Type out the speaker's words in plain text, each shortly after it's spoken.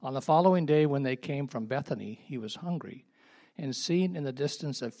On the following day, when they came from Bethany, he was hungry. And seeing in the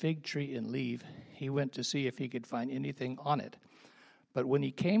distance a fig tree in leaf, he went to see if he could find anything on it. But when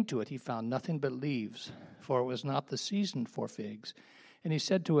he came to it, he found nothing but leaves, for it was not the season for figs. And he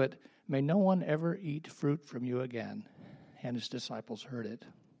said to it, "May no one ever eat fruit from you again." And his disciples heard it.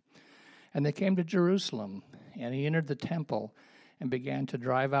 And they came to Jerusalem, and he entered the temple and began to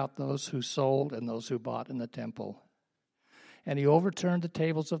drive out those who sold and those who bought in the temple. And he overturned the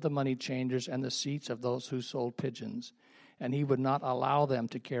tables of the money changers and the seats of those who sold pigeons. And he would not allow them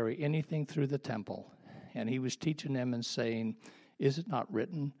to carry anything through the temple. And he was teaching them and saying, "Is it not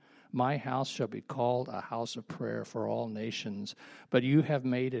written, 'My house shall be called a house of prayer for all nations'? But you have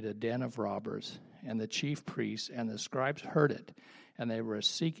made it a den of robbers." And the chief priests and the scribes heard it, and they were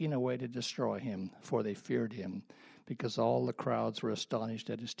seeking a way to destroy him, for they feared him, because all the crowds were astonished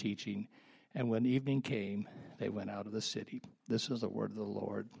at his teaching. And when evening came, they went out of the city. This is the word of the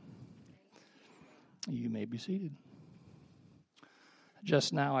Lord. You may be seated.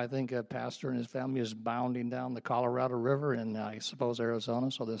 Just now, I think a pastor and his family is bounding down the Colorado River in, I suppose, Arizona.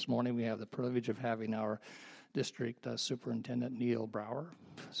 So this morning we have the privilege of having our district superintendent, Neil Brower,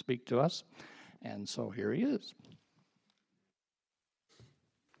 speak to us. And so here he is.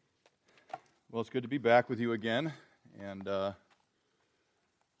 Well, it's good to be back with you again and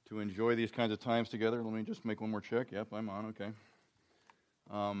to enjoy these kinds of times together. Let me just make one more check. Yep, I'm on. Okay.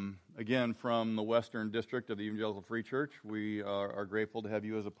 Again, from the Western District of the Evangelical Free Church, we are grateful to have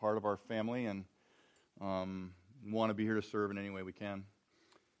you as a part of our family and want to be here to serve in any way we can.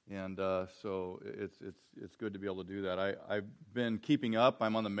 And so it's good to be able to do that. I've been keeping up.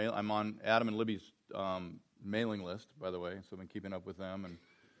 I'm on Adam and Libby's mailing list, by the way. So I've been keeping up with them, and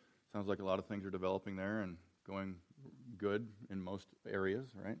it sounds like a lot of things are developing there and going good in most areas,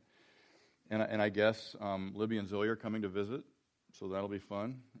 right? And I guess Libby and Zoe are coming to visit. So that'll be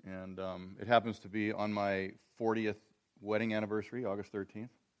fun, and it happens to be on my 40th wedding anniversary, August 13th,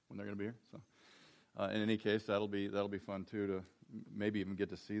 when they're going to be here. So, in any case, that'll be fun too to maybe even get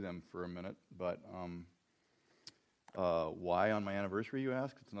to see them for a minute. But why on my anniversary, you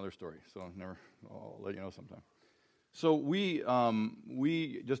ask? It's another story. So I'll let you know sometime. So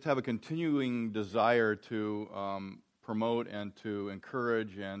we just have a continuing desire to promote and to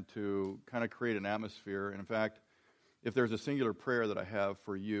encourage and to kind of create an atmosphere. And in fact, if there's a singular prayer that I have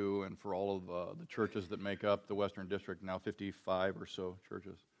for you and for all of the churches that make up the Western District, now 55 or so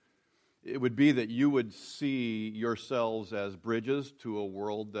churches, it would be that you would see yourselves as bridges to a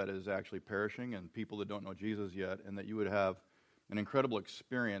world that is actually perishing and people that don't know Jesus yet, and that you would have an incredible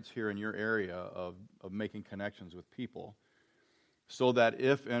experience here in your area of making connections with people, so that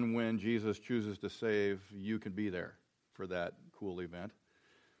if and when Jesus chooses to save, you can be there for that cool event.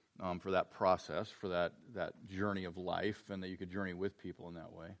 For that process, for that journey of life, and that you could journey with people in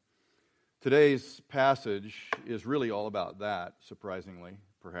that way. Today's passage is really all about that, surprisingly,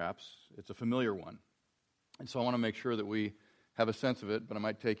 perhaps. It's a familiar one. And so I want to make sure that we have a sense of it, but I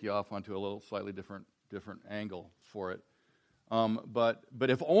might take you off onto a little slightly different angle for it. But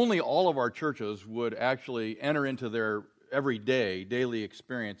if only all of our churches would actually enter into their daily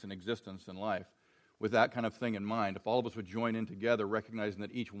experience and existence in life with that kind of thing in mind, if all of us would join in together, recognizing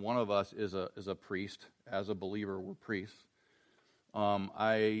that each one of us is a priest, as a believer, we're priests,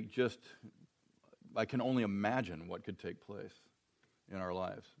 I can only imagine what could take place in our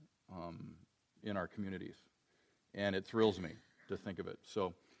lives, in our communities, and it thrills me to think of it.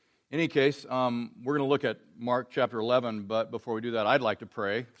 So, in any case, we're going to look at Mark chapter 11, but before we do that, I'd like to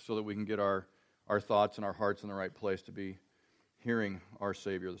pray so that we can get our thoughts and our hearts in the right place to be hearing our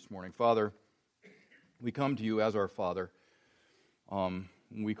Savior this morning. Father, we come to you as our Father.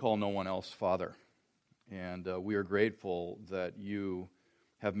 We call no one else Father. And we are grateful that you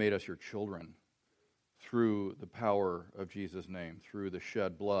have made us your children through the power of Jesus' name, through the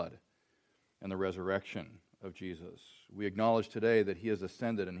shed blood and the resurrection of Jesus. We acknowledge today that he has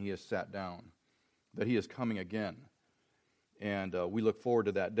ascended and he has sat down, that he is coming again. And we look forward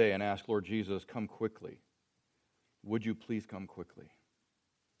to that day and ask, Lord Jesus, come quickly. Would you please come quickly?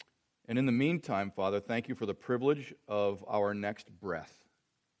 And in the meantime, Father, thank you for the privilege of our next breath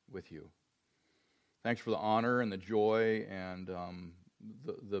with you. Thanks for the honor and the joy and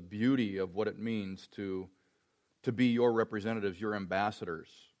the beauty of what it means to be your representatives, your ambassadors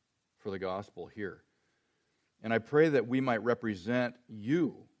for the gospel here. And I pray that we might represent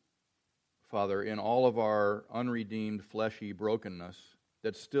you, Father, in all of our unredeemed, fleshy brokenness,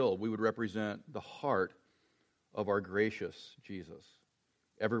 that still we would represent the heart of our gracious Jesus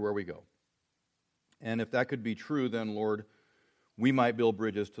everywhere we go. And if that could be true, then, Lord, we might build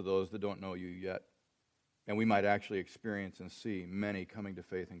bridges to those that don't know you yet. and we might actually experience and see many coming to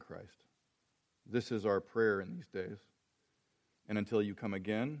faith in Christ. This is our prayer in these days. And until you come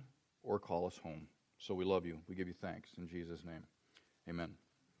again or call us home. So we love you. We give you thanks in Jesus' name. Amen.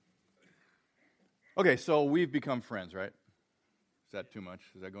 Okay, so we've become friends, right? Is that too much?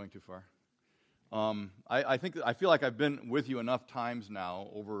 Is that going too far? I feel like I've been with you enough times now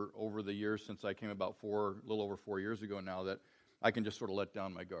over the years since I came about a little over 4 years ago now, that I can just sort of let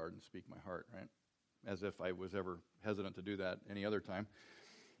down my guard and speak my heart, right? As if I was ever hesitant to do that any other time.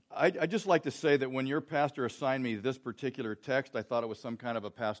 I'd just like to say that when your pastor assigned me this particular text, I thought it was some kind of a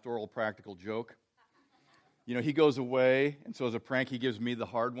pastoral practical joke. You know, he goes away, and so as a prank, he gives me the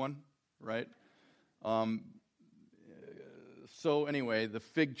hard one, right? So anyway, the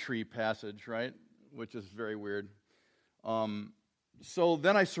fig tree passage, right, which is very weird. So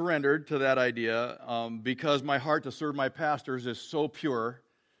then I surrendered to that idea because my heart to serve my pastors is so pure,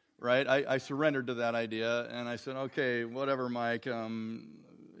 right? I surrendered to that idea, and I said, okay, whatever, Mike.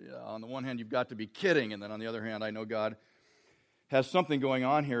 On the one hand, you've got to be kidding, and then on the other hand, I know God has something going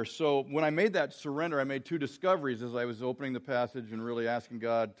on here. So when I made that surrender, I made two discoveries as I was opening the passage and really asking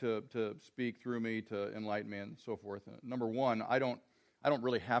God to speak through me, to enlighten me, and so forth. Number one, I don't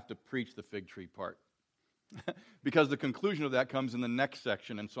really have to preach the fig tree part because the conclusion of that comes in the next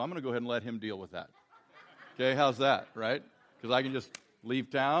section, and so I'm going to go ahead and let him deal with that. Okay, how's that, right? Because I can just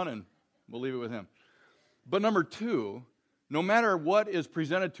leave town and we'll leave it with him. But number two, no matter what is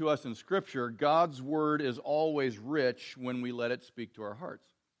presented to us in Scripture, God's Word is always rich when we let it speak to our hearts.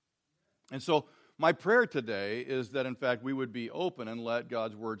 And so my prayer today is that, in fact, we would be open and let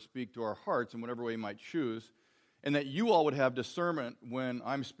God's Word speak to our hearts in whatever way He might choose, and that you all would have discernment when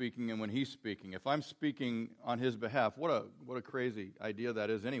I'm speaking and when He's speaking. If I'm speaking on His behalf, what a crazy idea that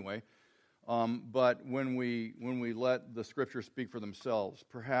is anyway. But when we let the Scriptures speak for themselves,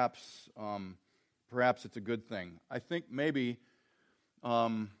 perhaps it's a good thing. I think maybe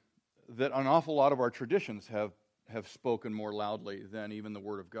that an awful lot of our traditions have spoken more loudly than even the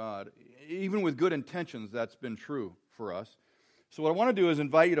Word of God. Even with good intentions, that's been true for us. So what I want to do is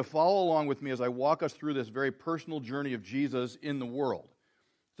invite you to follow along with me as I walk us through this very personal journey of Jesus in the world.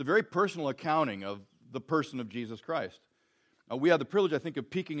 It's a very personal accounting of the person of Jesus Christ. We have the privilege, I think, of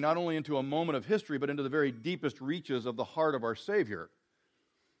peeking not only into a moment of history, but into the very deepest reaches of the heart of our Savior.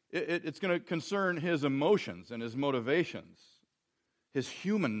 It's going to concern His emotions and His motivations, His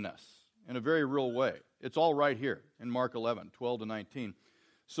humanness in a very real way. It's all right here in Mark 11, 12 to 19.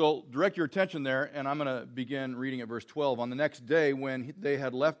 So direct your attention there, and I'm going to begin reading at verse 12. On the next day, when they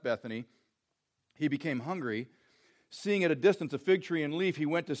had left Bethany, He became hungry. Seeing at a distance a fig tree and leaf, He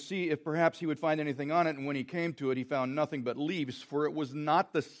went to see if perhaps He would find anything on it, and when He came to it, He found nothing but leaves, for it was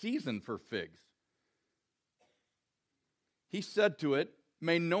not the season for figs. He said to it,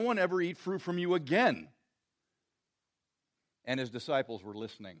 "May no one ever eat fruit from you again." And His disciples were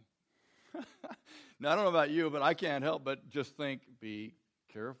listening. Now, I don't know about you, but I can't help but just think, be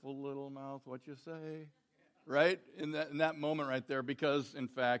careful, little mouth, what you say. Right? In that moment right there, because, in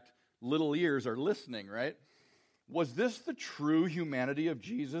fact, little ears are listening, right? Was this the true humanity of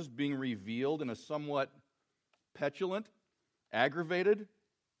Jesus being revealed in a somewhat petulant, aggravated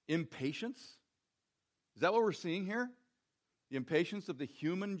impatience? Is that what we're seeing here? The impatience of the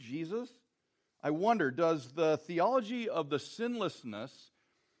human Jesus? I wonder, does the theology of the sinlessness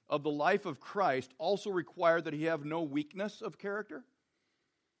of the life of Christ also require that He have no weakness of character?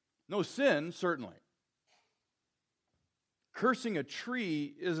 No sin, certainly. Cursing a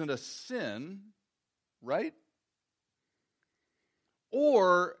tree isn't a sin, right?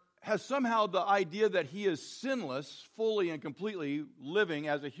 Or has somehow the idea that He is sinless, fully and completely living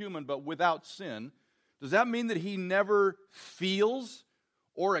as a human but without sin, does that mean that He never feels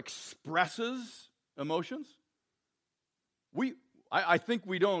or expresses emotions? I think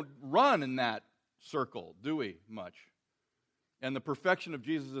we don't run in that circle, do we, much? And the perfection of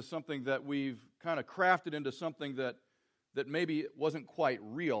Jesus is something that we've kind of crafted into something that maybe wasn't quite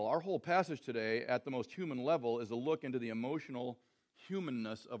real. Our whole passage today, at the most human level, is a look into the emotional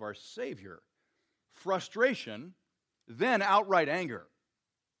humanness of our Savior. Frustration, then outright anger.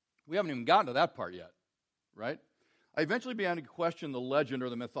 We haven't even gotten to that part yet, right? I eventually began to question the legend or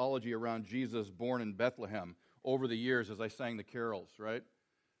the mythology around Jesus born in Bethlehem over the years as I sang the carols, right?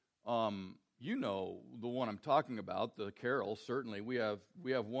 You know the one I'm talking about, the carol, certainly. We have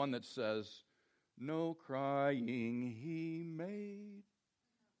one that says, "No crying He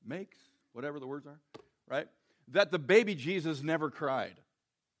makes," whatever the words are, right? That the baby Jesus never cried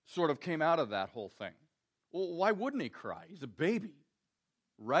sort of came out of that whole thing. Well, why wouldn't He cry? He's a baby,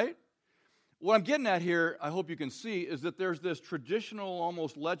 right? what I'm getting at here, I hope you can see, is that there's this traditional,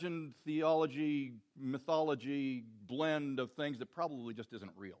 almost legend, theology, mythology blend of things that probably just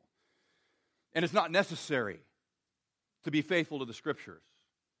isn't real. And it's not necessary to be faithful to the Scriptures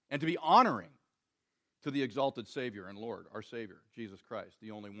and to be honoring to the exalted Savior and Lord, our Savior, Jesus Christ,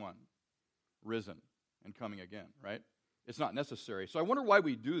 the only one, risen and coming again, right? It's not necessary. So I wonder why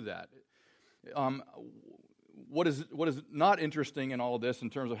we do that. What is not interesting in all of this in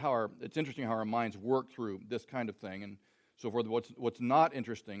terms of it's interesting how our minds work through this kind of thing and so forth. What's not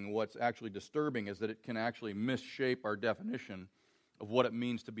interesting, what's actually disturbing is that it can actually misshape our definition of what it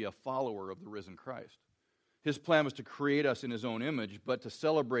means to be a follower of the risen Christ. His plan was to create us in His own image, but to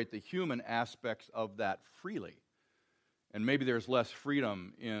celebrate the human aspects of that freely. And maybe there's less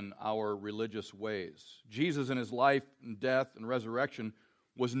freedom in our religious ways. Jesus in His life and death and resurrection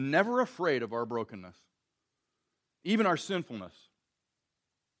was never afraid of our brokenness, even our sinfulness.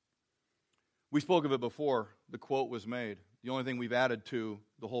 We spoke of it before the quote was made. The only thing we've added to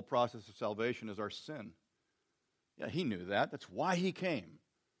the whole process of salvation is our sin. Yeah, He knew that. That's why He came.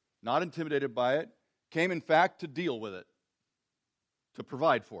 Not intimidated by it. Came, in fact, to deal with it. To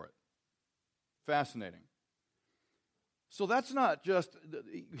provide for it. Fascinating. So that's not just,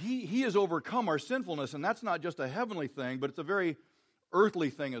 He has overcome our sinfulness, and that's not just a heavenly thing, but it's a very earthly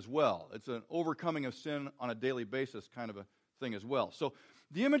thing as well. It's an overcoming of sin on a daily basis kind of a thing as well. So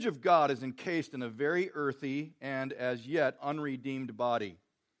the image of God is encased in a very earthy and as yet unredeemed body.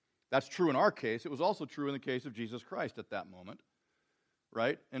 That's true in our case. It was also true in the case of Jesus Christ at that moment,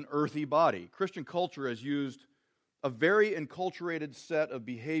 right? An earthy body. Christian culture has used a very enculturated set of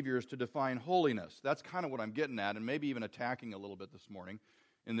behaviors to define holiness. That's kind of what I'm getting at, and maybe even attacking a little bit this morning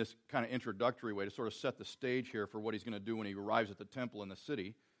in this kind of introductory way to sort of set the stage here for what He's going to do when He arrives at the temple in the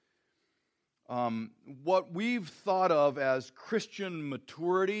city. What we've thought of as Christian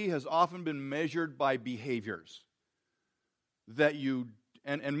maturity has often been measured by behaviors that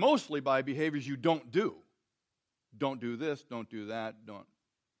and mostly by behaviors you don't do. Don't do this, don't do that,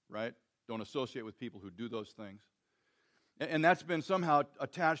 right? Don't associate with people who do those things. And that's been somehow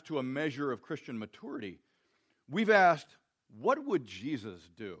attached to a measure of Christian maturity. We've asked, what would Jesus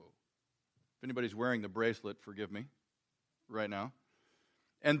do? If anybody's wearing the bracelet, forgive me right now.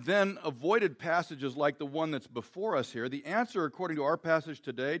 And then avoided passages like the one that's before us here. The answer, according to our passage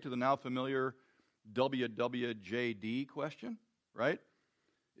today, to the now familiar WWJD question, right,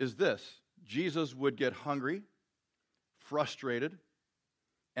 is this. Jesus would get hungry, frustrated,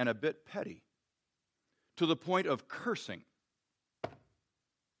 and a bit petty, to the point of cursing.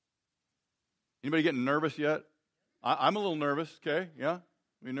 Anybody getting nervous yet? I'm a little nervous, okay? Yeah? Are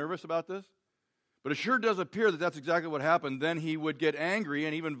you nervous about this? But it sure does appear that that's exactly what happened. Then He would get angry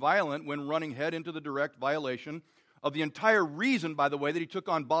and even violent when running head into the direct violation of the entire reason, by the way, that He took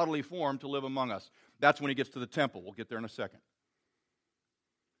on bodily form to live among us. That's when He gets to the temple. We'll get there in a second.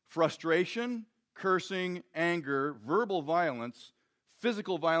 Frustration, cursing, anger, verbal violence,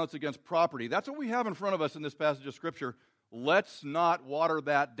 physical violence against property. That's what we have in front of us in this passage of Scripture. Let's not water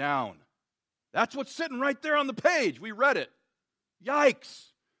that down. That's what's sitting right there on the page. We read it. Yikes.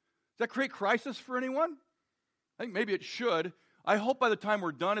 Does that create crisis for anyone? I think maybe it should. I hope by the time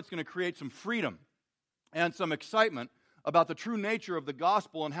we're done, it's going to create some freedom and some excitement about the true nature of the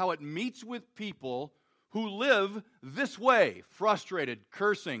gospel and how it meets with people who live this way, frustrated,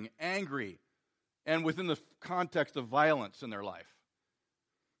 cursing, angry, and within the context of violence in their life.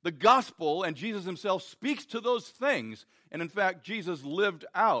 The gospel and Jesus Himself speaks to those things. And in fact, Jesus lived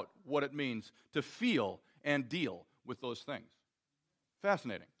out what it means to feel and deal with those things.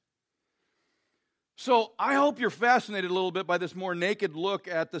 Fascinating. So I hope you're fascinated a little bit by this more naked look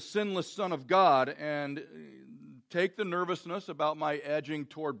at the sinless Son of God, and take the nervousness about my edging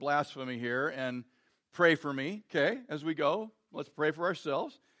toward blasphemy here and pray for me, okay, as we go. Let's pray for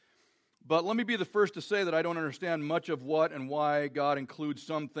ourselves. But let me be the first to say that I don't understand much of what and why God includes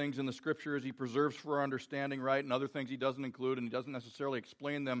some things in the Scriptures He preserves for our understanding, right, and other things He doesn't include, and He doesn't necessarily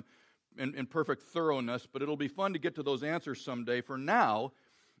explain them in perfect thoroughness, but it'll be fun to get to those answers someday. For now,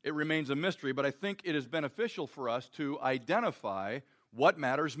 it remains a mystery, but I think it is beneficial for us to identify what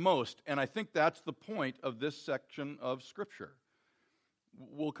matters most, and I think that's the point of this section of Scripture.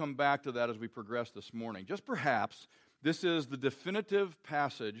 We'll come back to that as we progress this morning. Just perhaps, this is the definitive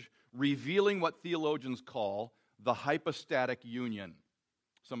passage revealing what theologians call the hypostatic union.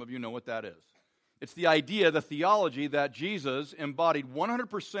 Some of you know what that is. It's the idea, the theology, that Jesus embodied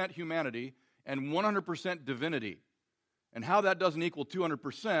 100% humanity and 100% divinity. And how that doesn't equal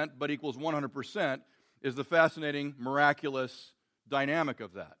 200%, but equals 100%, is the fascinating, miraculous dynamic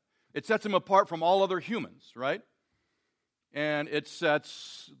of that. It sets Him apart from all other humans, right? and it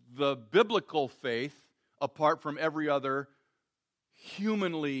sets the biblical faith apart from every other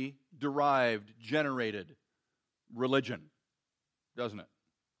humanly derived, generated religion, doesn't it?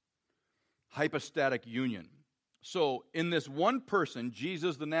 Hypostatic union. So, in this one person,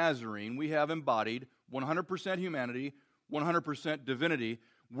 Jesus the Nazarene, we have embodied 100% humanity, 100% divinity.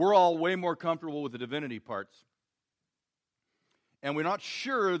 We're all way more comfortable with the divinity parts. And we're not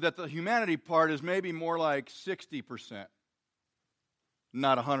sure that the humanity part is maybe more like 60%,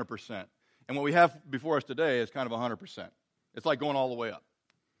 not 100%. And what we have before us today is kind of 100%. It's like going all the way up.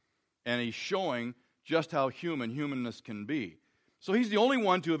 And he's showing just how human humanness can be. So he's the only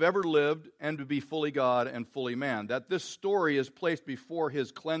one to have ever lived and to be fully God and fully man. That this story is placed before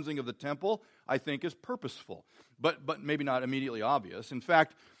his cleansing of the temple, I think, is purposeful, but maybe not immediately obvious. In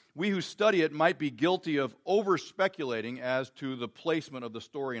fact, we who study it might be guilty of over-speculating as to the placement of the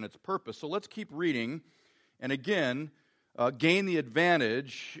story and its purpose. So let's keep reading, and again, gain the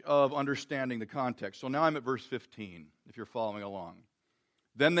advantage of understanding the context. So now I'm at verse 15, if you're following along.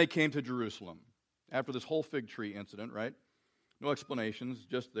 Then they came to Jerusalem, after this whole fig tree incident, right? No explanations,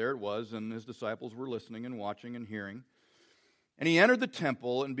 just there it was, and his disciples were listening and watching and hearing. And he entered the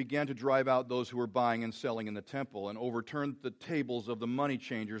temple and began to drive out those who were buying and selling in the temple, and overturned the tables of the money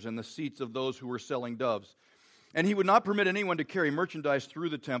changers and the seats of those who were selling doves. And he would not permit anyone to carry merchandise through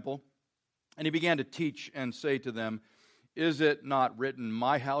the temple. And he began to teach and say to them, "Is it not written,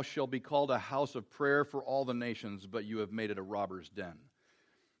 'My house shall be called a house of prayer for all the nations,' but you have made it a robber's den?"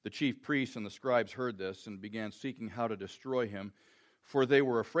 The chief priests and the scribes heard this and began seeking how to destroy him, for they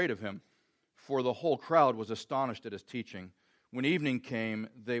were afraid of him, for the whole crowd was astonished at his teaching. When evening came,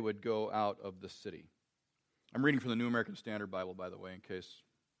 they would go out of the city. I'm reading from the New American Standard Bible, by the way, in case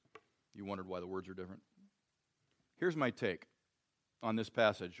you wondered why the words are different. Here's my take on this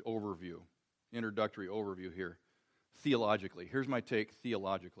passage, overview, introductory overview here, theologically. Here's my take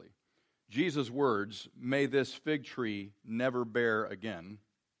theologically. Jesus' words, "May this fig tree never bear again,"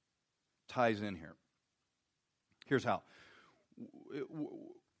 ties in here. Here's how.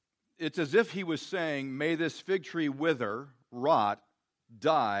 It's as if he was saying, may this fig tree wither, rot,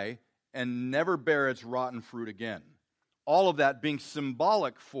 die, and never bear its rotten fruit again. All of that being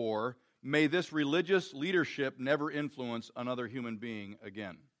symbolic for, may this religious leadership never influence another human being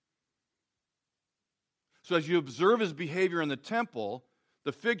again. So as you observe his behavior in the temple,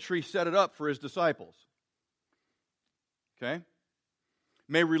 the fig tree set it up for his disciples. Okay?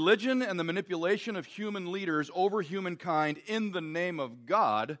 May religion and the manipulation of human leaders over humankind in the name of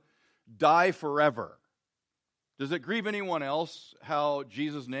God die forever. Does it grieve anyone else how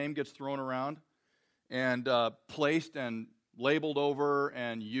Jesus' name gets thrown around and placed and labeled over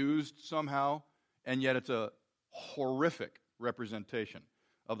and used somehow, and yet it's a horrific representation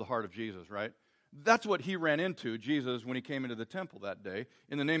of the heart of Jesus, right? That's what he ran into, Jesus, when he came into the temple that day.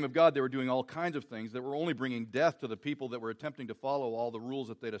 In the name of God, they were doing all kinds of things that were only bringing death to the people that were attempting to follow all the rules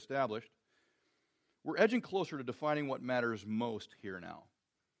that they'd established. We're edging closer to defining what matters most here now.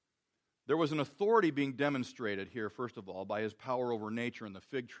 There was an authority being demonstrated here, first of all, by his power over nature in the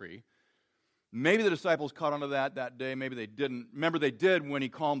fig tree. Maybe the disciples caught on to that day, maybe they didn't. Remember, they did when he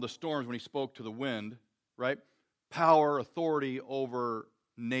calmed the storms, when he spoke to the wind, right? Power, authority over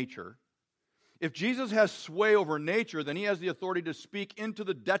nature. If Jesus has sway over nature, then he has the authority to speak into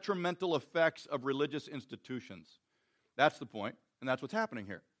the detrimental effects of religious institutions. That's the point, and that's what's happening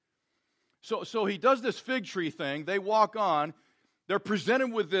here. So he does this fig tree thing. They walk on. They're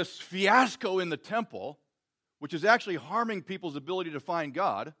presented with this fiasco in the temple, which is actually harming people's ability to find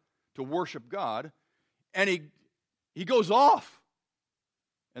God, to worship God, and he goes off.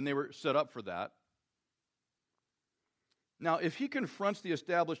 And they were set up for that. Now, if he confronts the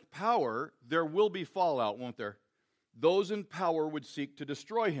established power, there will be fallout, won't there? Those in power would seek to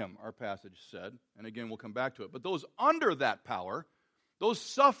destroy him, our passage said. And again, we'll come back to it. But those under that power, those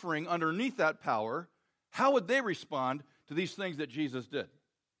suffering underneath that power, how would they respond to these things that Jesus did?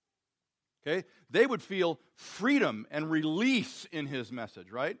 Okay? They would feel freedom and release in his message,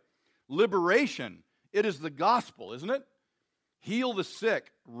 right? Liberation. It is the gospel, isn't it? Heal the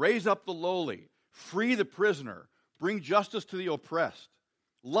sick, raise up the lowly, free the prisoner, bring justice to the oppressed.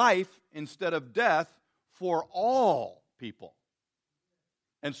 Life instead of death for all people.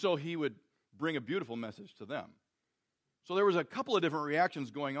 And so he would bring a beautiful message to them. So there was a couple of different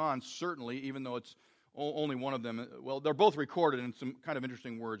reactions going on, certainly, even though it's only one of them. Well, they're both recorded in some kind of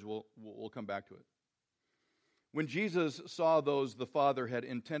interesting words. We'll come back to it. When Jesus saw those the Father had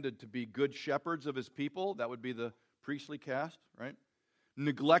intended to be good shepherds of his people, that would be the priestly caste, right?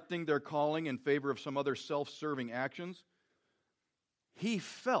 Neglecting their calling in favor of some other self-serving actions, he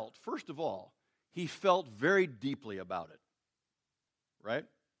felt, first of all, he felt very deeply about it. right?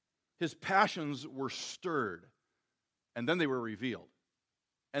 His passions were stirred, and then they were revealed.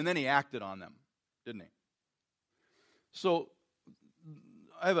 And then he acted on them, didn't he? So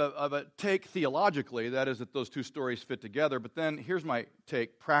I have a take theologically, that is that those two stories fit together, but then here's my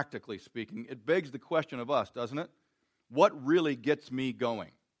take practically speaking. It begs the question of us, doesn't it? What really gets me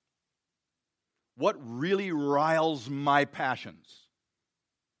going? What really riles my passions?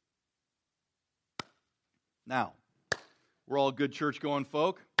 Now, we're all good church-going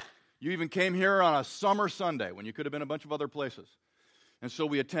folk. You even came here on a summer Sunday when you could have been a bunch of other places. And so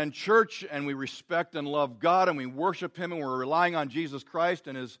we attend church and we respect and love God and we worship Him and we're relying on Jesus Christ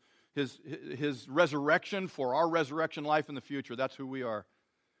and His resurrection for our resurrection life in the future. That's who we are.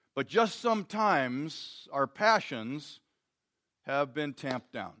 But just sometimes our passions have been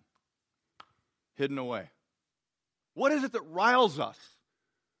tamped down, hidden away. What is it that riles us?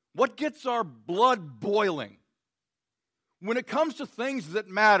 What gets our blood boiling? When it comes to things that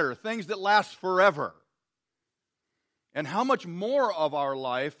matter, things that last forever, and how much more of our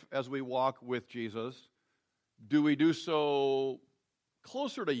life as we walk with Jesus do we do so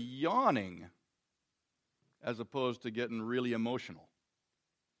closer to yawning as opposed to getting really emotional?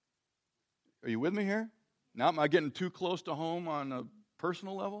 Are you with me here? Now, am I getting too close to home on a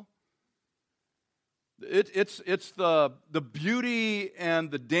personal level? It's the beauty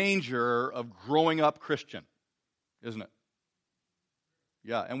and the danger of growing up Christian, isn't it?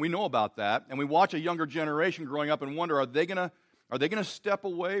 Yeah, and we know about that, and we watch a younger generation growing up and wonder, are they gonna step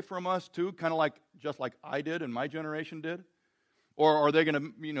away from us too, kind of like just like I did and my generation did, or are they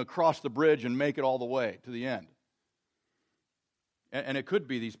gonna cross the bridge and make it all the way to the end? And it could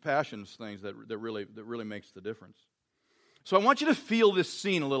be these passions things that really makes the difference. So I want you to feel this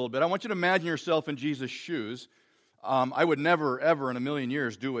scene a little bit. I want you to imagine yourself in Jesus' shoes. I would never, ever in a million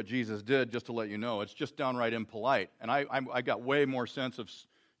years do what Jesus did, just to let you know. It's just downright impolite. And I got way more sense of,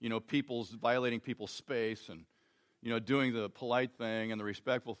 violating people's space and, doing the polite thing and the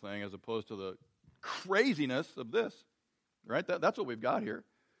respectful thing as opposed to the craziness of this, right? That's what we've got here,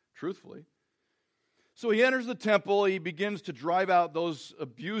 truthfully. So he enters the temple. He begins to drive out those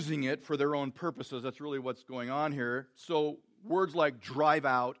abusing it for their own purposes. That's really what's going on here. So words like drive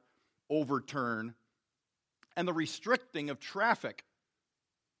out, overturn, and the restricting of trafficking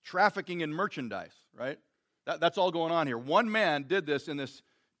in merchandise, right? That's all going on here. One man did this in this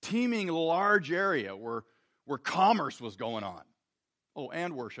teeming large area where commerce was going on. Oh,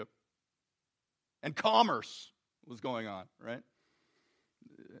 and worship. And commerce was going on, right?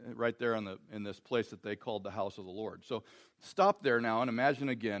 Right there in this place that they called the house of the Lord. So stop there now and imagine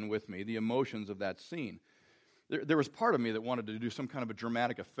again with me the emotions of that scene. There was part of me that wanted to do some kind of a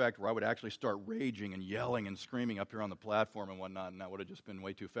dramatic effect where I would actually start raging and yelling and screaming up here on the platform and whatnot, and that would have just been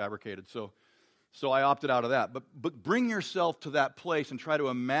way too fabricated. So I opted out of that. But bring yourself to that place and try to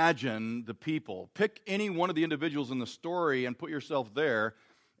imagine the people. Pick any one of the individuals in the story and put yourself there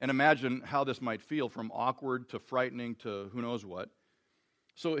and imagine how this might feel, from awkward to frightening to who knows what.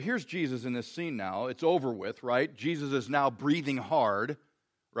 So here's Jesus in this scene now. It's over with, right? Jesus is now breathing hard,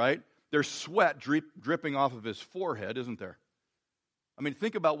 right? There's sweat dripping off of his forehead, isn't there? I mean,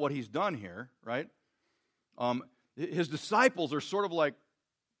 think about what he's done here, right? His disciples are sort of like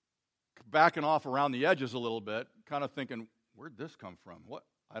backing off around the edges a little bit, kind of thinking, where'd this come from? What?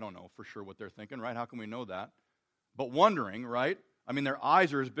 I don't know for sure what they're thinking, right? How can we know that? But wondering, right? I mean, their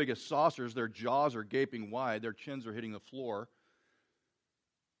eyes are as big as saucers. Their jaws are gaping wide. Their chins are hitting the floor.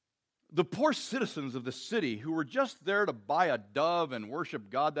 The poor citizens of the city who were just there to buy a dove and worship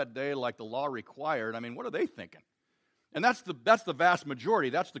God that day like the law required, I mean, what are they thinking? And that's the vast majority.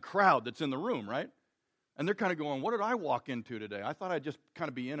 That's the crowd that's in the room, right? And they're kind of going, what did I walk into today? I thought I'd just kind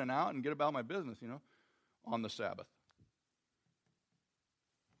of be in and out and get about my business, on the Sabbath.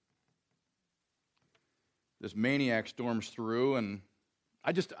 This maniac storms through, and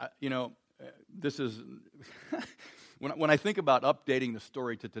this is... When I think about updating the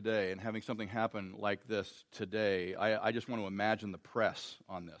story to today and having something happen like this today, I just want to imagine the press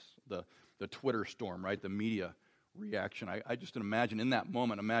on this, the Twitter storm, right? The media reaction. I just imagine in that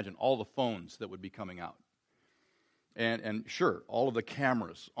moment, all the phones that would be coming out. And sure, all of the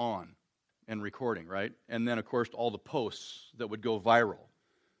cameras on and recording, right? And then, of course, all the posts that would go viral.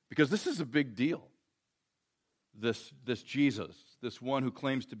 Because this is a big deal. This Jesus, this one who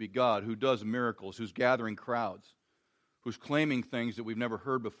claims to be God, who does miracles, who's gathering crowds, who's claiming things that we've never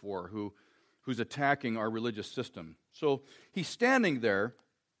heard before, who's attacking our religious system. So he's standing there,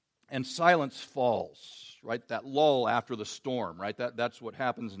 and silence falls, right? That lull after the storm, right? That's what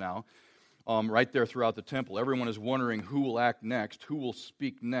happens now, right there throughout the temple. Everyone is wondering who will act next, who will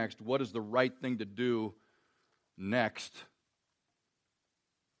speak next, what is the right thing to do next.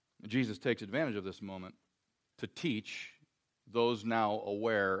 Jesus takes advantage of this moment to teach those now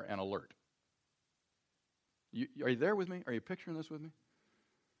aware and alert. Are you there with me? Are you picturing this with me?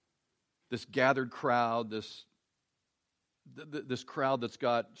 This gathered crowd, this crowd that's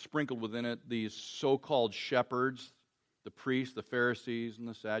got sprinkled within it these so-called shepherds, the priests, the Pharisees, and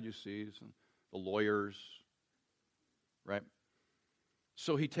the Sadducees, and the lawyers, right?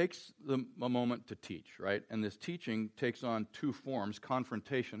 So he takes a moment to teach, right? And this teaching takes on two forms,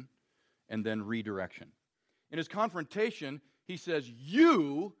 confrontation and then redirection. In his confrontation, he says,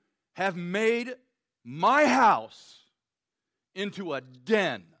 "You have made my house into a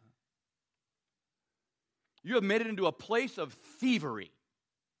den. You have made it into a place of thievery.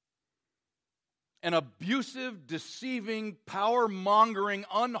 An abusive, deceiving, power-mongering,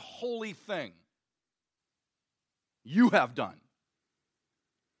 unholy thing you have done.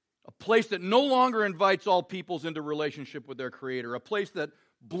 A place that no longer invites all peoples into relationship with their Creator. A place that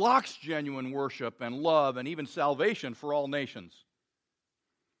blocks genuine worship and love and even salvation for all nations."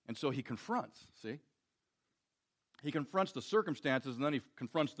 And so he confronts, see? He confronts the circumstances, and then he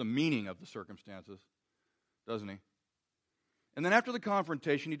confronts the meaning of the circumstances, doesn't he? And then after the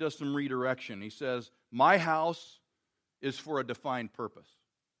confrontation, he does some redirection. He says, "My house is for a defined purpose.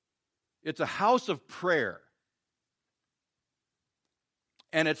 It's a house of prayer.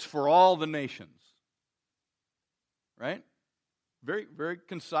 And it's for all the nations." Right? Very, very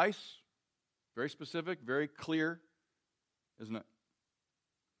concise, very specific, very clear, isn't it?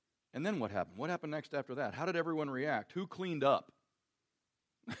 And then what happened? What happened next after that? How did everyone react? Who cleaned up?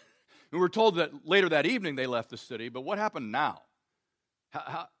 We were told that later that evening they left the city, but what happened now?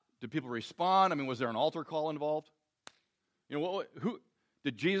 How did people respond? I mean, was there an altar call involved? You know, who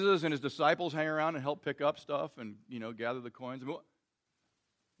did Jesus and his disciples hang around and help pick up stuff and, gather the coins? I mean,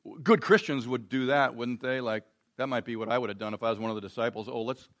 good Christians would do that, wouldn't they? Like, that might be what I would have done if I was one of the disciples.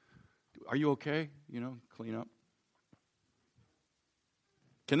 "Oh, are you okay? Clean up."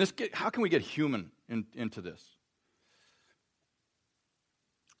 How can we get human into this?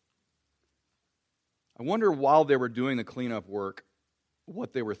 I wonder while they were doing the cleanup work,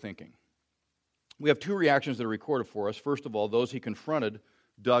 what they were thinking. We have two reactions that are recorded for us. First of all, those he confronted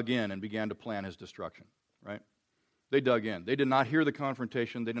dug in and began to plan his destruction, right? They dug in. They did not hear the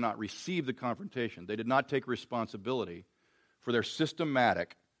confrontation. They did not receive the confrontation. They did not take responsibility for their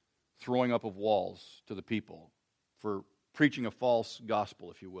systematic throwing up of walls to the people, for preaching a false gospel,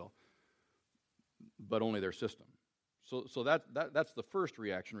 if you will, but only their system. So that's the first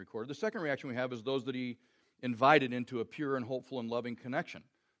reaction recorded. The second reaction we have is those that he invited into a pure and hopeful and loving connection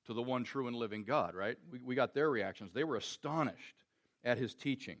to the one true and living God, right? We got their reactions. They were astonished at his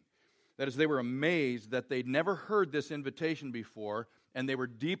teaching. That is, they were amazed that they'd never heard this invitation before, and they were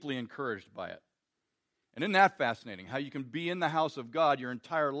deeply encouraged by it. And isn't that fascinating, how you can be in the house of God your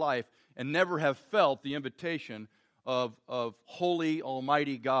entire life and never have felt the invitation of holy,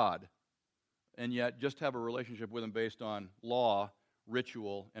 almighty God, and yet just have a relationship with him based on law,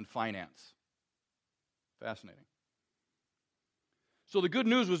 ritual, and finance. Fascinating. So the good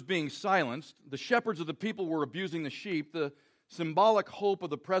news was being silenced. The shepherds of the people were abusing the sheep. The symbolic hope of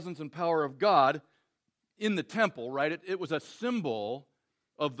the presence and power of God in the temple, right? It was a symbol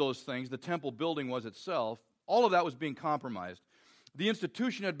of those things. The temple building was itself. All of that was being compromised. The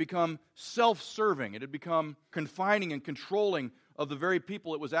institution had become self-serving. It had become confining and controlling of the very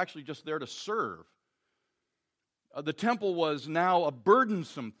people it was actually just there to serve. The temple was now a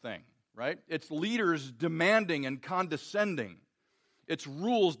burdensome thing, right? Its leaders demanding and condescending. Its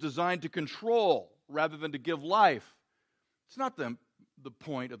rules designed to control rather than to give life. It's not the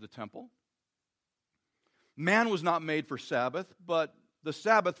point of the temple. Man was not made for Sabbath, but the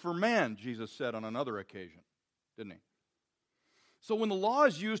Sabbath for man, Jesus said on another occasion, didn't he? So when the law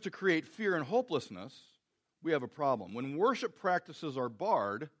is used to create fear and hopelessness, we have a problem. When worship practices are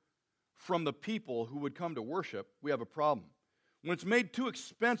barred from the people who would come to worship, we have a problem. When it's made too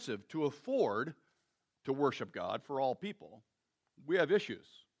expensive to afford to worship God for all people, we have issues.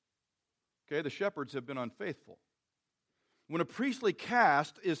 Okay, the shepherds have been unfaithful. When a priestly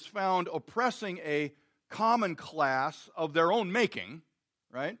caste is found oppressing a common class of their own making,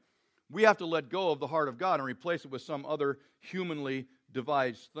 right, we have to let go of the heart of God and replace it with some other humanly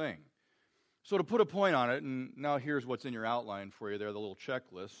devised thing. So to put a point on it, and now here's what's in your outline for you there, the little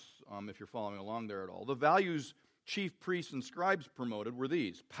checklists, if you're following along there at all. The values chief priests and scribes promoted were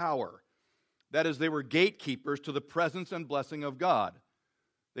these: power. That is, they were gatekeepers to the presence and blessing of God.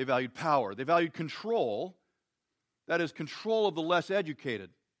 They valued power. They valued control. That is, control of the less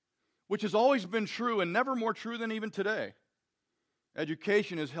educated, which has always been true and never more true than even today.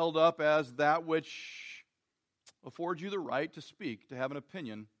 Education is held up as that which affords you the right to speak, to have an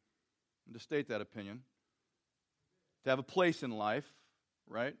opinion and to state that opinion, to have a place in life,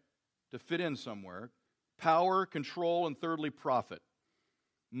 right? To fit in somewhere. Power, control, and thirdly, profit.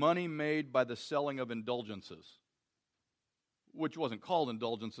 Money made by the selling of indulgences, which wasn't called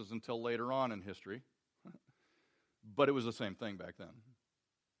indulgences until later on in history, but it was the same thing back then.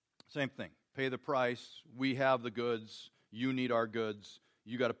 Same thing. Pay the price. We have the goods. You need our goods.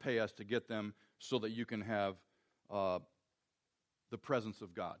 You got to pay us to get them so that you can have the presence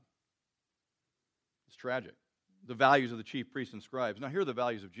of God. It's tragic. The values of the chief priests and scribes. Now, here are the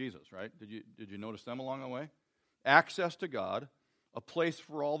values of Jesus, right? Did you notice them along the way? Access to God, a place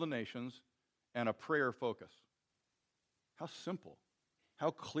for all the nations, and a prayer focus. How simple,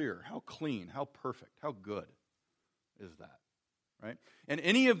 how clear, how clean, how perfect, how good is that, right? And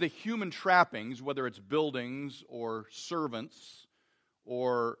any of the human trappings, whether it's buildings or servants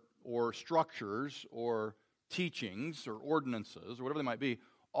or structures or teachings or ordinances or whatever they might be,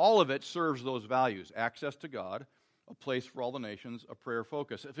 all of it serves those values. Access to God, a place for all the nations, a prayer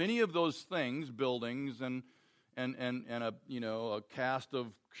focus. If any of those things, buildings and a cast of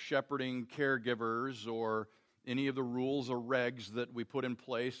shepherding caregivers or any of the rules or regs that we put in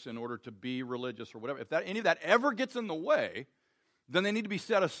place in order to be religious or whatever, if any of that ever gets in the way, then they need to be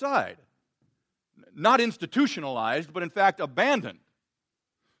set aside. Not institutionalized, but in fact abandoned,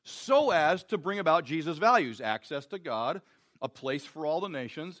 so as to bring about Jesus' values: access to God, a place for all the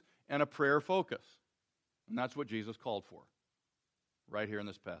nations, and a prayer focus. And that's what Jesus called for right here in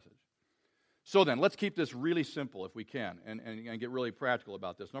this passage. So then, let's keep this really simple if we can and get really practical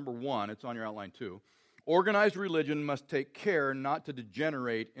about this. Number one, it's on your outline too. Organized religion must take care not to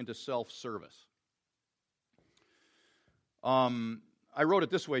degenerate into self-service. I wrote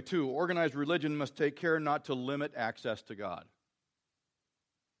it this way too. Organized religion must take care not to limit access to God,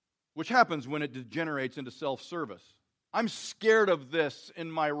 which happens when it degenerates into self-service. I'm scared of this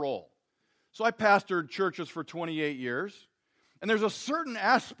in my role. So I pastored churches for 28 years, and there's a certain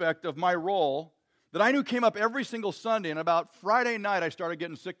aspect of my role that I knew came up every single Sunday, and about Friday night I started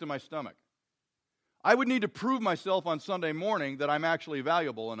getting sick to my stomach. I would need to prove myself on Sunday morning that I'm actually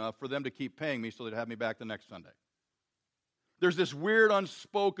valuable enough for them to keep paying me so they'd have me back the next Sunday. There's this weird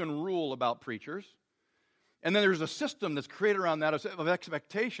unspoken rule about preachers, and then there's a system that's created around that of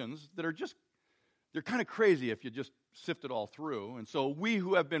expectations that are just, they're kind of crazy if you just sift it all through. And so we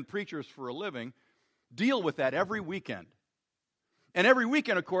who have been preachers for a living deal with that every weekend. And every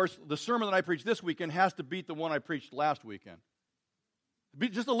weekend, of course, the sermon that I preach this weekend has to beat the one I preached last weekend. Be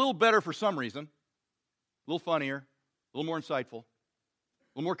just a little better for some reason, a little funnier, a little more insightful,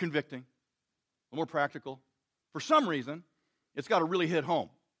 a little more convicting, a little more practical. For some reason, it's got to really hit home.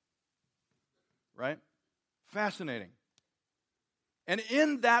 Right? Fascinating. And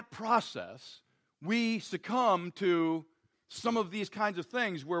in that process, we succumb to some of these kinds of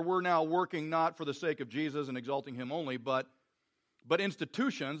things where we're now working not for the sake of Jesus and exalting Him only, but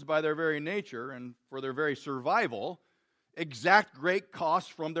institutions, by their very nature and for their very survival, exact great costs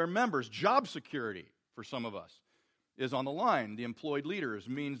from their members. Job security, for some of us, is on the line. The employed leaders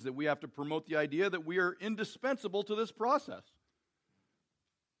means that we have to promote the idea that we are indispensable to this process.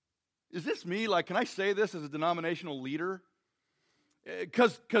 Is this me? Like, can I say this as a denominational leader?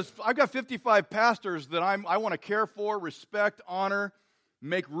 Because I've got 55 pastors that I want to care for, respect, honor,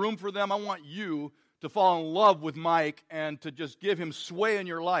 make room for them. I want you to fall in love with Mike and to just give him sway in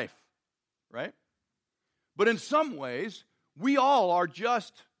your life, right? But in some ways, we all are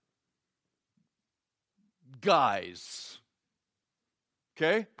just guys,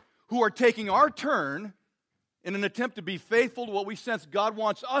 okay, who are taking our turn in an attempt to be faithful to what we sense God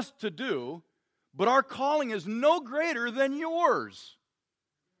wants us to do, but our calling is no greater than yours.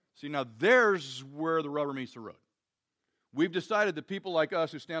 See, now there's where the rubber meets the road. We've decided that people like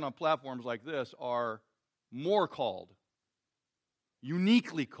us who stand on platforms like this are more called,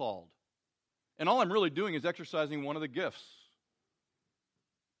 uniquely called. And all I'm really doing is exercising one of the gifts.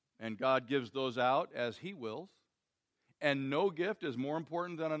 And God gives those out as He wills. And no gift is more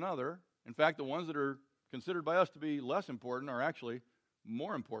important than another. In fact, the ones that are considered by us to be less important are actually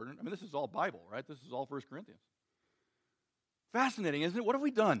more important. I mean, this is all Bible, right? This is all 1 Corinthians. Fascinating, isn't it? What have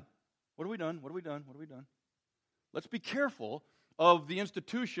we done? What have we done? What have we done? What have we done? Let's be careful of the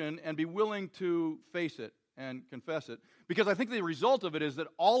institution and be willing to face it and confess it. Because I think the result of it is that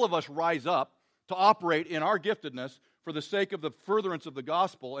all of us rise up to operate in our giftedness for the sake of the furtherance of the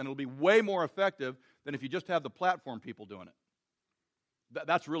gospel, and it'll be way more effective than if you just have the platform people doing it.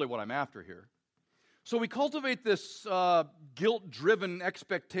 That's really what I'm after here. So we cultivate this guilt-driven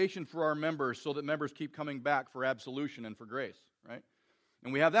expectation for our members so that members keep coming back for absolution and for grace, right?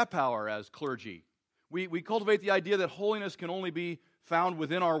 And we have that power as clergy. We cultivate the idea that holiness can only be found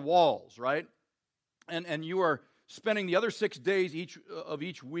within our walls, right? And you are spending the other 6 days of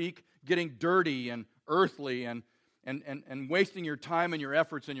each week getting dirty and earthly and wasting your time and your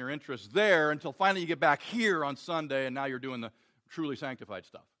efforts and your interests there until finally you get back here on Sunday and now you're doing the truly sanctified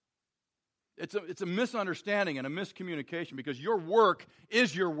stuff. It's a misunderstanding and a miscommunication because your work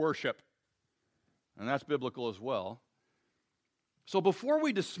is your worship. And that's biblical as well. So before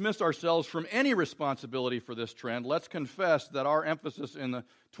we dismiss ourselves from any responsibility for this trend, let's confess that our emphasis in the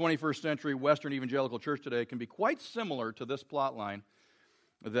 21st century Western evangelical church today can be quite similar to this plot line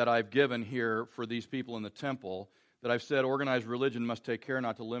that I've given here for these people in the temple, that I've said organized religion must take care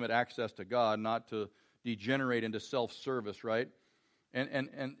not to limit access to God, not to degenerate into self-service, right?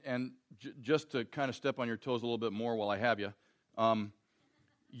 And just to kind of step on your toes a little bit more while I have you,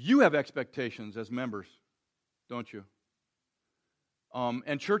 you have expectations as members, don't you?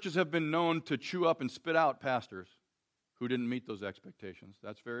 And churches have been known to chew up and spit out pastors who didn't meet those expectations.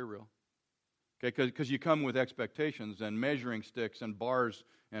 That's very real. Okay, because you come with expectations and measuring sticks and bars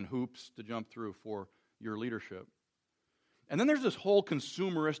and hoops to jump through for your leadership. And then there's this whole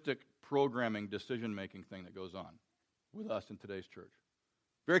consumeristic programming decision-making thing that goes on with us in today's church.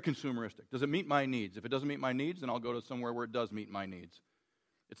 Very consumeristic. Does it meet my needs? If it doesn't meet my needs, then I'll go to somewhere where it does meet my needs.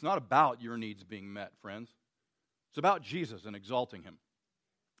 It's not about your needs being met, friends. It's about Jesus and exalting Him.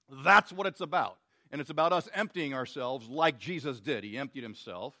 That's what it's about. And it's about us emptying ourselves like Jesus did. He emptied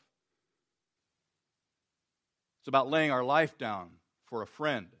Himself. It's about laying our life down for a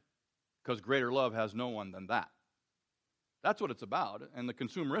friend, because greater love has no one than that. That's what it's about. And the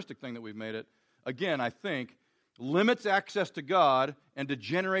consumeristic thing that we've made it, again, I think, limits access to God and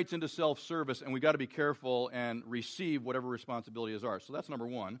degenerates into self-service, and we've got to be careful and receive whatever responsibility is ours. So that's number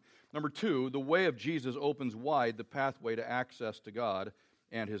one. Number two, the way of Jesus opens wide the pathway to access to God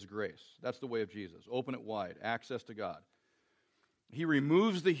and His grace. That's the way of Jesus. Open it wide, access to God. He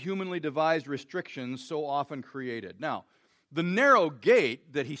removes the humanly devised restrictions so often created. Now, the narrow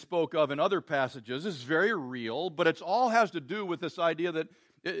gate that He spoke of in other passages is very real, but it all has to do with this idea that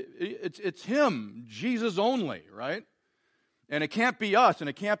it's Him, Jesus only, right? And it can't be us, and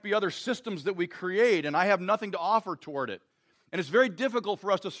it can't be other systems that we create, and I have nothing to offer toward it. And it's very difficult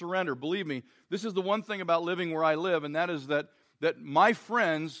for us to surrender. Believe me, this is the one thing about living where I live, and that is that my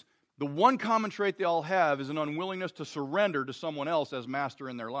friends, the one common trait they all have is an unwillingness to surrender to someone else as master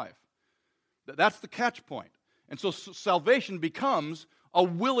in their life. That's the catch point. And so salvation becomes a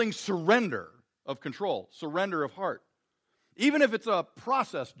willing surrender of control, surrender of heart. Even if it's a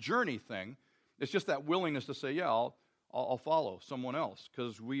process, journey thing, it's just that willingness to say, yeah, I'll follow someone else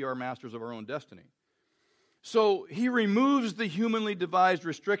because we are masters of our own destiny. So He removes the humanly devised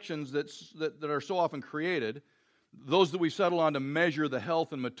restrictions that are so often created, those that we settle on to measure the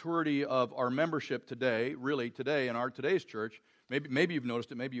health and maturity of our membership today, really today in today's church. Maybe you've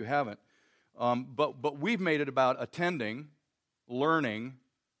noticed it, maybe you haven't. But we've made it about attending, learning,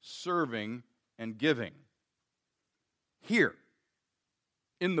 serving, and giving. Here,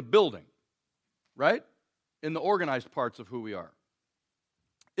 in the building, right? In the organized parts of who we are.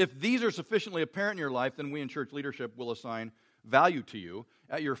 If these are sufficiently apparent in your life, then we in church leadership will assign value to you.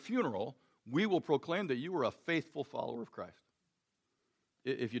 At your funeral, we will proclaim that you were a faithful follower of Christ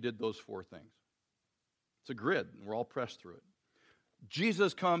if you did those four things. It's a grid, and we're all pressed through it.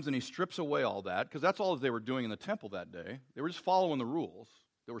 Jesus comes and He strips away all that, because that's all they were doing in the temple that day. They were just following the rules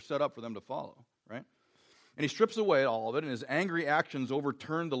that were set up for them to follow, right? And He strips away all of it, and His angry actions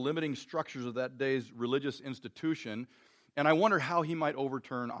overturn the limiting structures of that day's religious institution. And I wonder how He might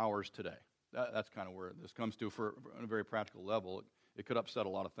overturn ours today. That's kind of where this comes to on a very practical level. It could upset a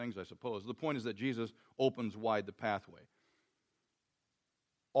lot of things, I suppose. The point is that Jesus opens wide the pathway.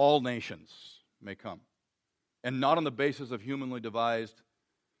 All nations may come. And not on the basis of humanly devised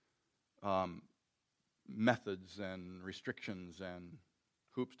methods and restrictions and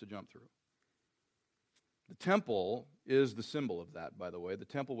hoops to jump through. The temple is the symbol of that, by the way. The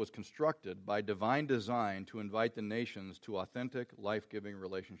temple was constructed by divine design to invite the nations to authentic, life-giving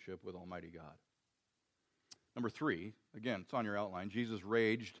relationship with Almighty God. Number three, again, it's on your outline, Jesus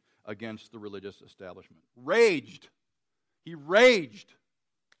raged against the religious establishment. Raged! He raged!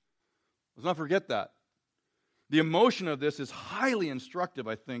 Let's not forget that. The emotion of this is highly instructive,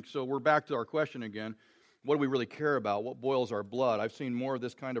 I think, so we're back to our question again. What do we really care about? What boils our blood? I've seen more of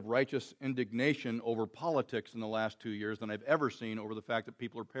this kind of righteous indignation over politics in the last 2 years than I've ever seen over the fact that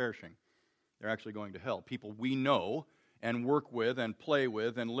people are perishing. They're actually going to hell. People we know and work with and play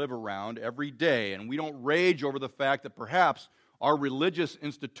with and live around every day. And we don't rage over the fact that perhaps our religious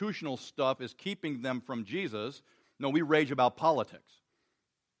institutional stuff is keeping them from Jesus. No, we rage about politics.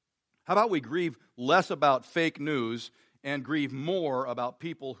 How about we grieve less about fake news and grieve more about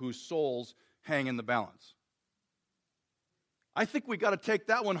people whose souls hang in the balance. I think we got to take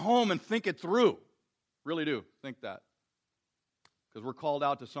that one home and think it through. Really do think that. Because we're called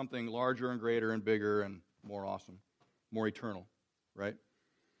out to something larger and greater and bigger and more awesome, more eternal, right?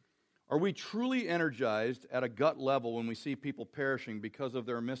 Are we truly energized at a gut level when we see people perishing because of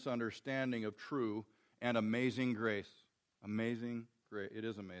their misunderstanding of true and amazing grace? Amazing grace. It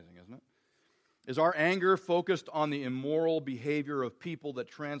is amazing, isn't it? Is our anger focused on the immoral behavior of people that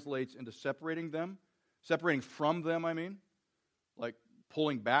translates into separating from them, like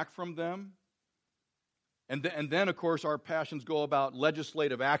pulling back from them? And then, of course, our passions go about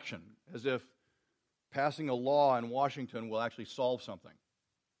legislative action, as if passing a law in Washington will actually solve something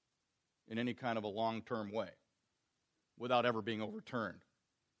in any kind of a long-term way without ever being overturned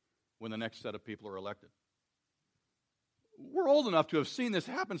when the next set of people are elected. We're old enough to have seen this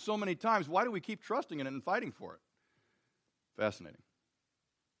happen so many times. Why do we keep trusting in it and fighting for it? Fascinating.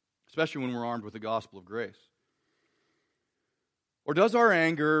 Especially when we're armed with the gospel of grace. Or does our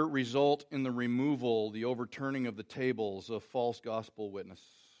anger result in the removal, the overturning of the tables of false gospel witness?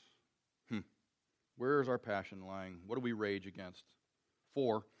 Where is our passion lying? What do we rage against?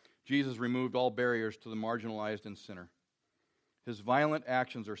 4, Jesus removed all barriers to the marginalized and sinner. His violent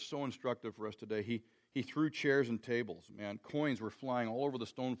actions are so instructive for us today. He threw chairs and tables, man. Coins were flying all over the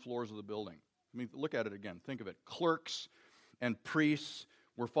stone floors of the building. Look at it again. Think of it. Clerks and priests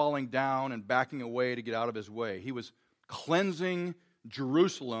were falling down and backing away to get out of his way. He was cleansing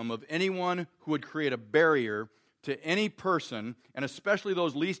Jerusalem of anyone who would create a barrier to any person, and especially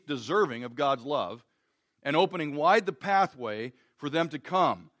those least deserving of God's love, and opening wide the pathway for them to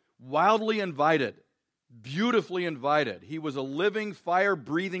come. Wildly invited, beautifully invited. He was a living,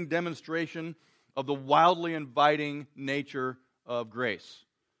 fire-breathing demonstration of the wildly inviting nature of grace.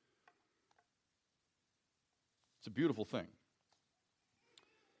 It's a beautiful thing.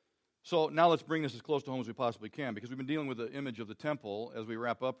 So now let's bring this as close to home as we possibly can, because we've been dealing with the image of the temple as we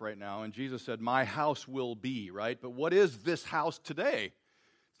wrap up right now, and Jesus said, "My house will be," right? But what is this house today?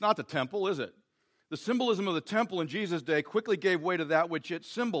 It's not the temple, is it? The symbolism of the temple in Jesus' day quickly gave way to that which it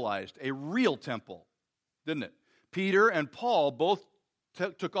symbolized, a real temple, didn't it? Peter and Paul both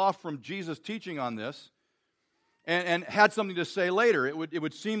took off from Jesus' teaching on this and had something to say later. It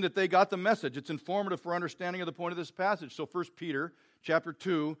would seem that they got the message. It's informative for understanding of the point of this passage. So 1 Peter chapter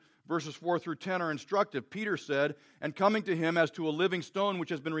 2, verses 4 through 10 are instructive. Peter said, "And coming to him as to a living stone which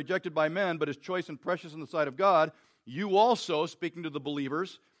has been rejected by men, but is choice and precious in the sight of God, you also," speaking to the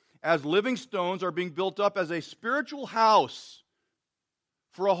believers, "as living stones are being built up as a spiritual house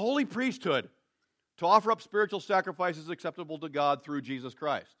for a holy priesthood, to offer up spiritual sacrifices acceptable to God through Jesus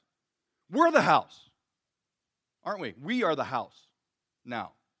Christ." We're the house, aren't we? We are the house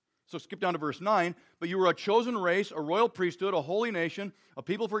now. So skip down to verse 9. "But you are a chosen race, a royal priesthood, a holy nation, a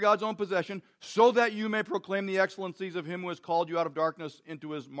people for God's own possession, so that you may proclaim the excellencies of him who has called you out of darkness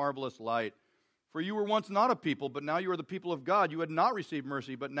into his marvelous light. For you were once not a people, but now you are the people of God. You had not received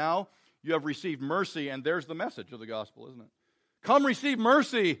mercy, but now you have received mercy." And there's the message of the gospel, isn't it? Come receive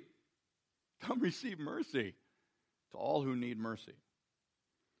mercy. Come receive mercy to all who need mercy.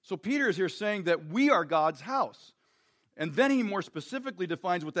 So Peter is here saying that we are God's house. And then he more specifically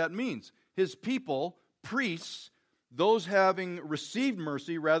defines what that means. His people, priests, those having received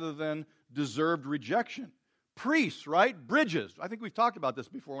mercy rather than deserved rejection. Priests, right? Bridges. I think we've talked about this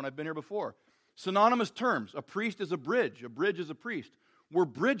before when I've been here before. Synonymous terms. A priest is a bridge. A bridge is a priest. We're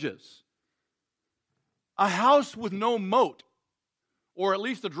bridges. A house with no moat, or at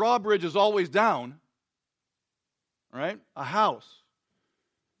least the drawbridge is always down, right? A house.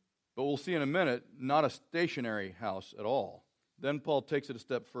 But we'll see in a minute, not a stationary house at all. Then Paul takes it a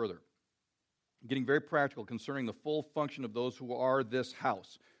step further, getting very practical concerning the full function of those who are this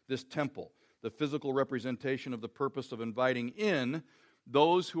house, this temple, the physical representation of the purpose of inviting in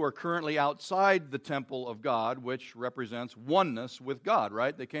those who are currently outside the temple of God, which represents oneness with God,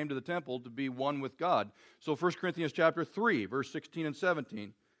 right? They came to the temple to be one with God. So 1 Corinthians chapter 3, verse 16 and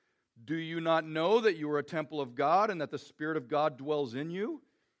 17. "Do you not know that you are a temple of God and that the Spirit of God dwells in you?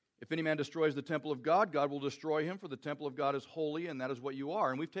 If any man destroys the temple of God, God will destroy him, for the temple of God is holy, and that is what you are."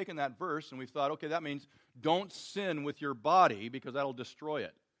 And we've taken that verse and we've thought, okay, that means don't sin with your body because that'll destroy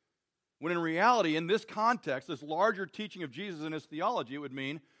it. When in reality, in this context, this larger teaching of Jesus and his theology, it would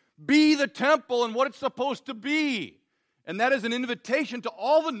mean, be the temple and what it's supposed to be. And that is an invitation to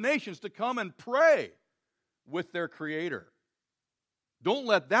all the nations to come and pray with their Creator. Don't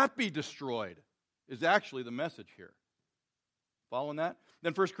let that be destroyed, is actually the message here. Following that?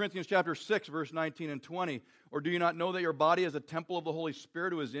 Then 1 Corinthians chapter 6, verse 19 and 20. "Or do you not know that your body is a temple of the Holy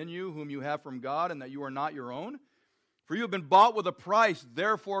Spirit who is in you, whom you have from God, and that you are not your own? For you have been bought with a price,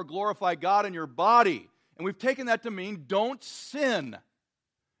 therefore glorify God in your body. And we've taken that to mean don't sin.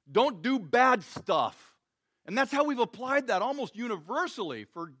 Don't do bad stuff. And that's how we've applied that almost universally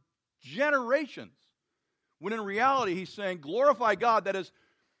for generations. When in reality, he's saying, glorify God, that is,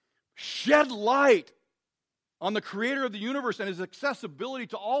 shed light on the creator of the universe and his accessibility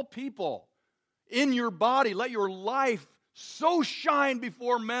to all people in your body. Let your life so shine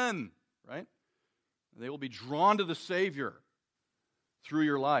before men, right? They will be drawn to the Savior through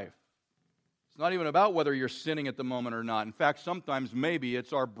your life. It's not even about whether you're sinning at the moment or not. In fact, sometimes maybe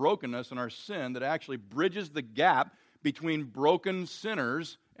it's our brokenness and our sin that actually bridges the gap between broken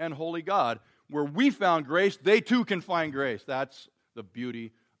sinners and holy God. Where we found grace, they too can find grace. That's the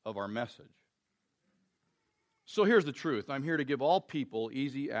beauty of our message. So here's the truth. I'm here to give all people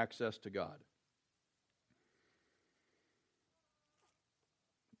easy access to God.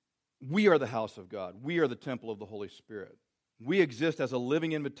 We are the house of God. We are the temple of the Holy Spirit. We exist as a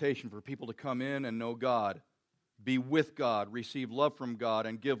living invitation for people to come in and know God, be with God, receive love from God,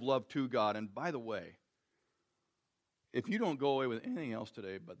 and give love to God. And by the way, if you don't go away with anything else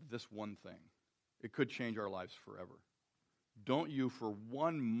today but this one thing, it could change our lives forever. Don't you for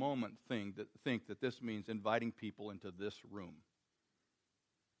one moment think that this means inviting people into this room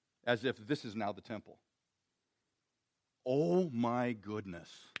as if this is now the temple. Oh my goodness.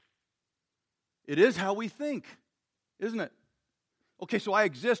 It is how we think, isn't it? Okay, so I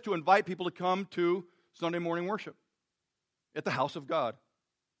exist to invite people to come to Sunday morning worship at the house of God.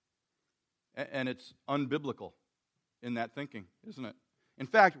 And it's unbiblical in that thinking, isn't it? In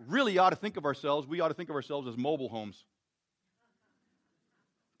fact, really we ought to think of ourselves as mobile homes.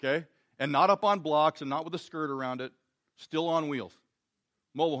 Okay? And not up on blocks and not with a skirt around it, still on wheels.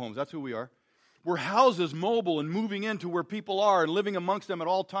 Mobile homes, that's who we are. We're houses mobile and moving into where people are and living amongst them at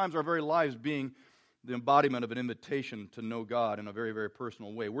all times, our very lives being the embodiment of an invitation to know God in a very, very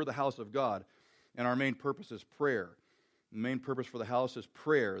personal way. We're the house of God, and our main purpose is prayer. The main purpose for the house is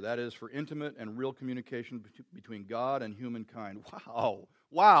prayer. That is for intimate and real communication between God and humankind.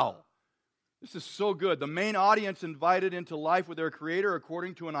 Wow. This is so good. The main audience invited into life with their Creator,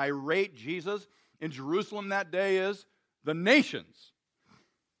 according to an irate Jesus in Jerusalem that day, is the nations.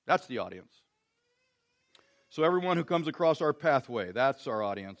 That's the audience. So everyone who comes across our pathway, that's our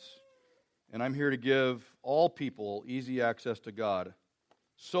audience. And I'm here to give all people easy access to God.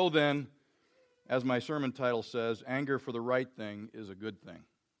 So then, as my sermon title says, anger for the right thing is a good thing.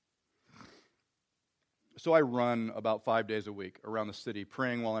 So I run about 5 days a week around the city,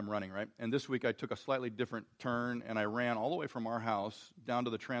 praying while I'm running, right? And this week I took a slightly different turn, and I ran all the way from our house down to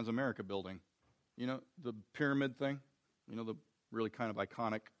the Transamerica building. You know, the pyramid thing? You know, the really kind of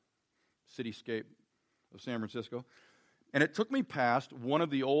iconic cityscape of San Francisco. And it took me past one of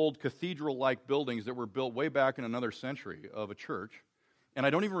the old cathedral-like buildings that were built way back in another century of a church. And I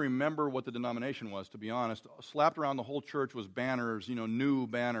don't even remember what the denomination was, to be honest. Slapped around the whole church was banners, new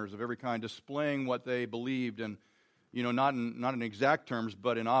banners of every kind, displaying what they believed, and not in exact terms,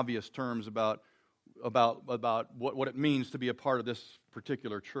 but in obvious terms about what it means to be a part of this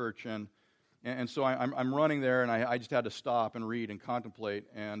particular church. And so I'm running there, and I just had to stop and read and contemplate,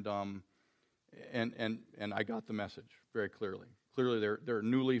 and I got the message very clearly. Clearly, their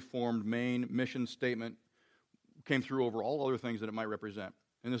newly formed main mission statement came through over all other things that it might represent.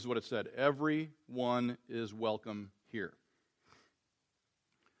 And this is what it said: everyone is welcome here. ...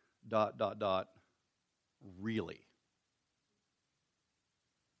 Really?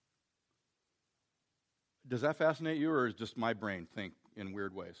 Does that fascinate you, or is just my brain think in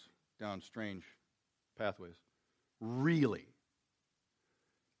weird ways, down strange pathways? Really?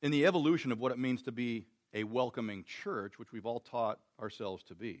 In the evolution of what it means to be a welcoming church, which we've all taught ourselves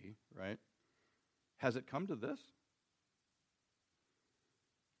to be, right? Has it come to this?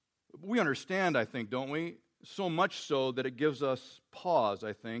 We understand, I think, don't we? So much so that it gives us pause,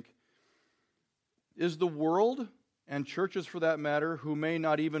 I think. Is the world, and churches for that matter, who may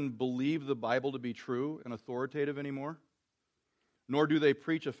not even believe the Bible to be true and authoritative anymore, nor do they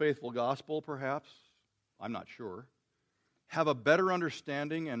preach a faithful gospel, perhaps, I'm not sure, have a better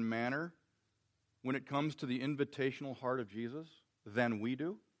understanding and manner when it comes to the invitational heart of Jesus than we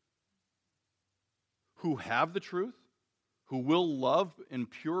do? Who have the truth, who will love in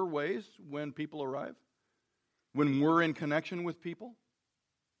pure ways when people arrive, when we're in connection with people?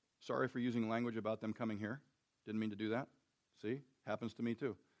 Sorry for using language about them coming here. Didn't mean to do that. See? Happens to me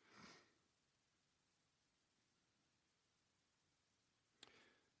too.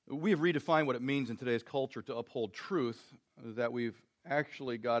 We have redefined what it means in today's culture to uphold truth, that we've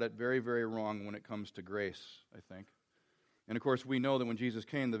actually got it very, very wrong when it comes to grace, I think. And of course, we know that when Jesus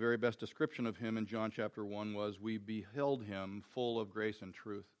came, the very best description of him in John chapter 1 was, we beheld him full of grace and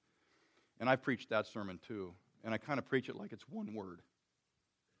truth. And I've preached that sermon too. And I kind of preach it like it's one word.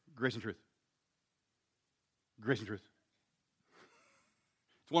 Grace and truth. Grace and truth.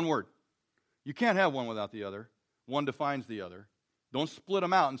 It's one word. You can't have one without the other. One defines the other. Don't split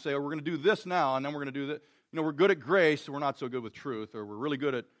them out and say, oh, we're going to do this now, and then we're going to do that. You know, we're good at grace, so we're not so good with truth. Or we're really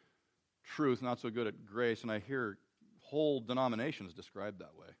good at truth, not so good at grace. And I hear whole denominations described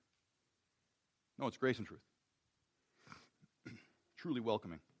that way. No, it's grace and truth. Truly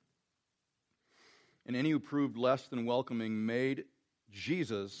welcoming. And any who proved less than welcoming made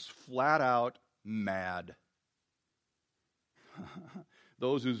Jesus flat out mad.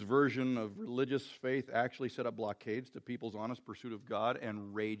 Those whose version of religious faith actually set up blockades to people's honest pursuit of God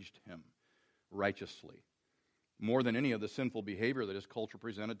and raged him righteously. More than any of the sinful behavior that his culture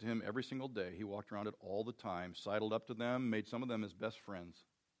presented to him every single day, he walked around it all the time, sidled up to them, made some of them his best friends.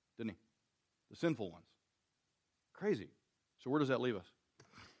 Didn't he? The sinful ones. Crazy. So where does that leave us?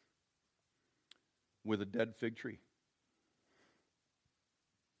 With a dead fig tree.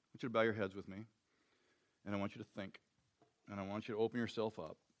 I want you to bow your heads with me, and I want you to think, and I want you to open yourself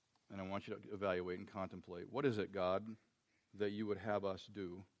up, and I want you to evaluate and contemplate. What is it, God, that you would have us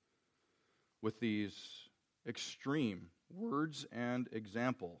do with these extreme words and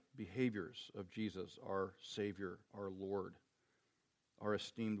example behaviors of Jesus, our Savior, our Lord, our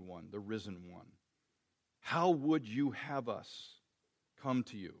esteemed one, the risen one? How would you have us come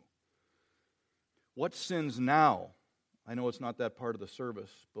to you? What sins now? I know it's not that part of the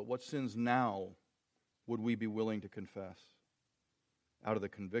service, but what sins now would we be willing to confess out of the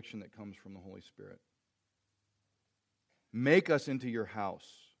conviction that comes from the Holy Spirit? Make us into your house.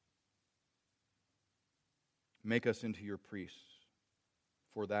 Make us into your priests,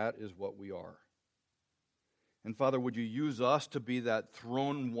 for that is what we are. And Father, would you use us to be that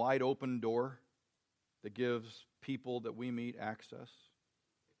thrown wide open door that gives people that we meet access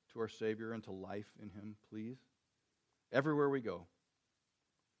to our Savior and to life in him, please? Everywhere we go.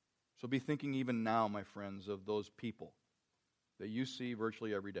 So be thinking even now, my friends, of those people that you see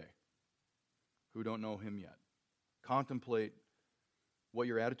virtually every day who don't know him yet. Contemplate what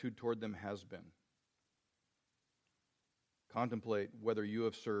your attitude toward them has been. Contemplate whether you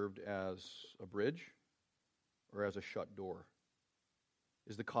have served as a bridge or as a shut door.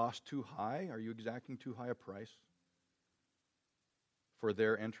 Is the cost too high? Are you exacting too high a price for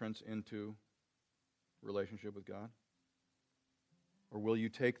their entrance into relationship with God? Or will you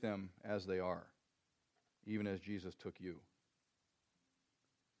take them as they are, even as Jesus took you?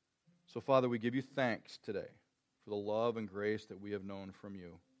 So, Father, we give you thanks today for the love and grace that we have known from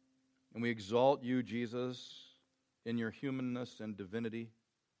you. And we exalt you, Jesus, in your humanness and divinity.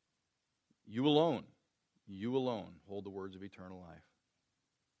 You alone hold the words of eternal life.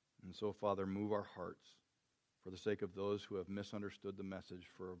 And so, Father, move our hearts for the sake of those who have misunderstood the message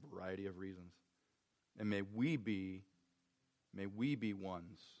for a variety of reasons. And may we be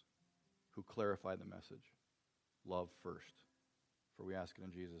ones who clarify the message. Love first. For we ask it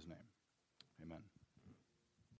in Jesus' name. Amen.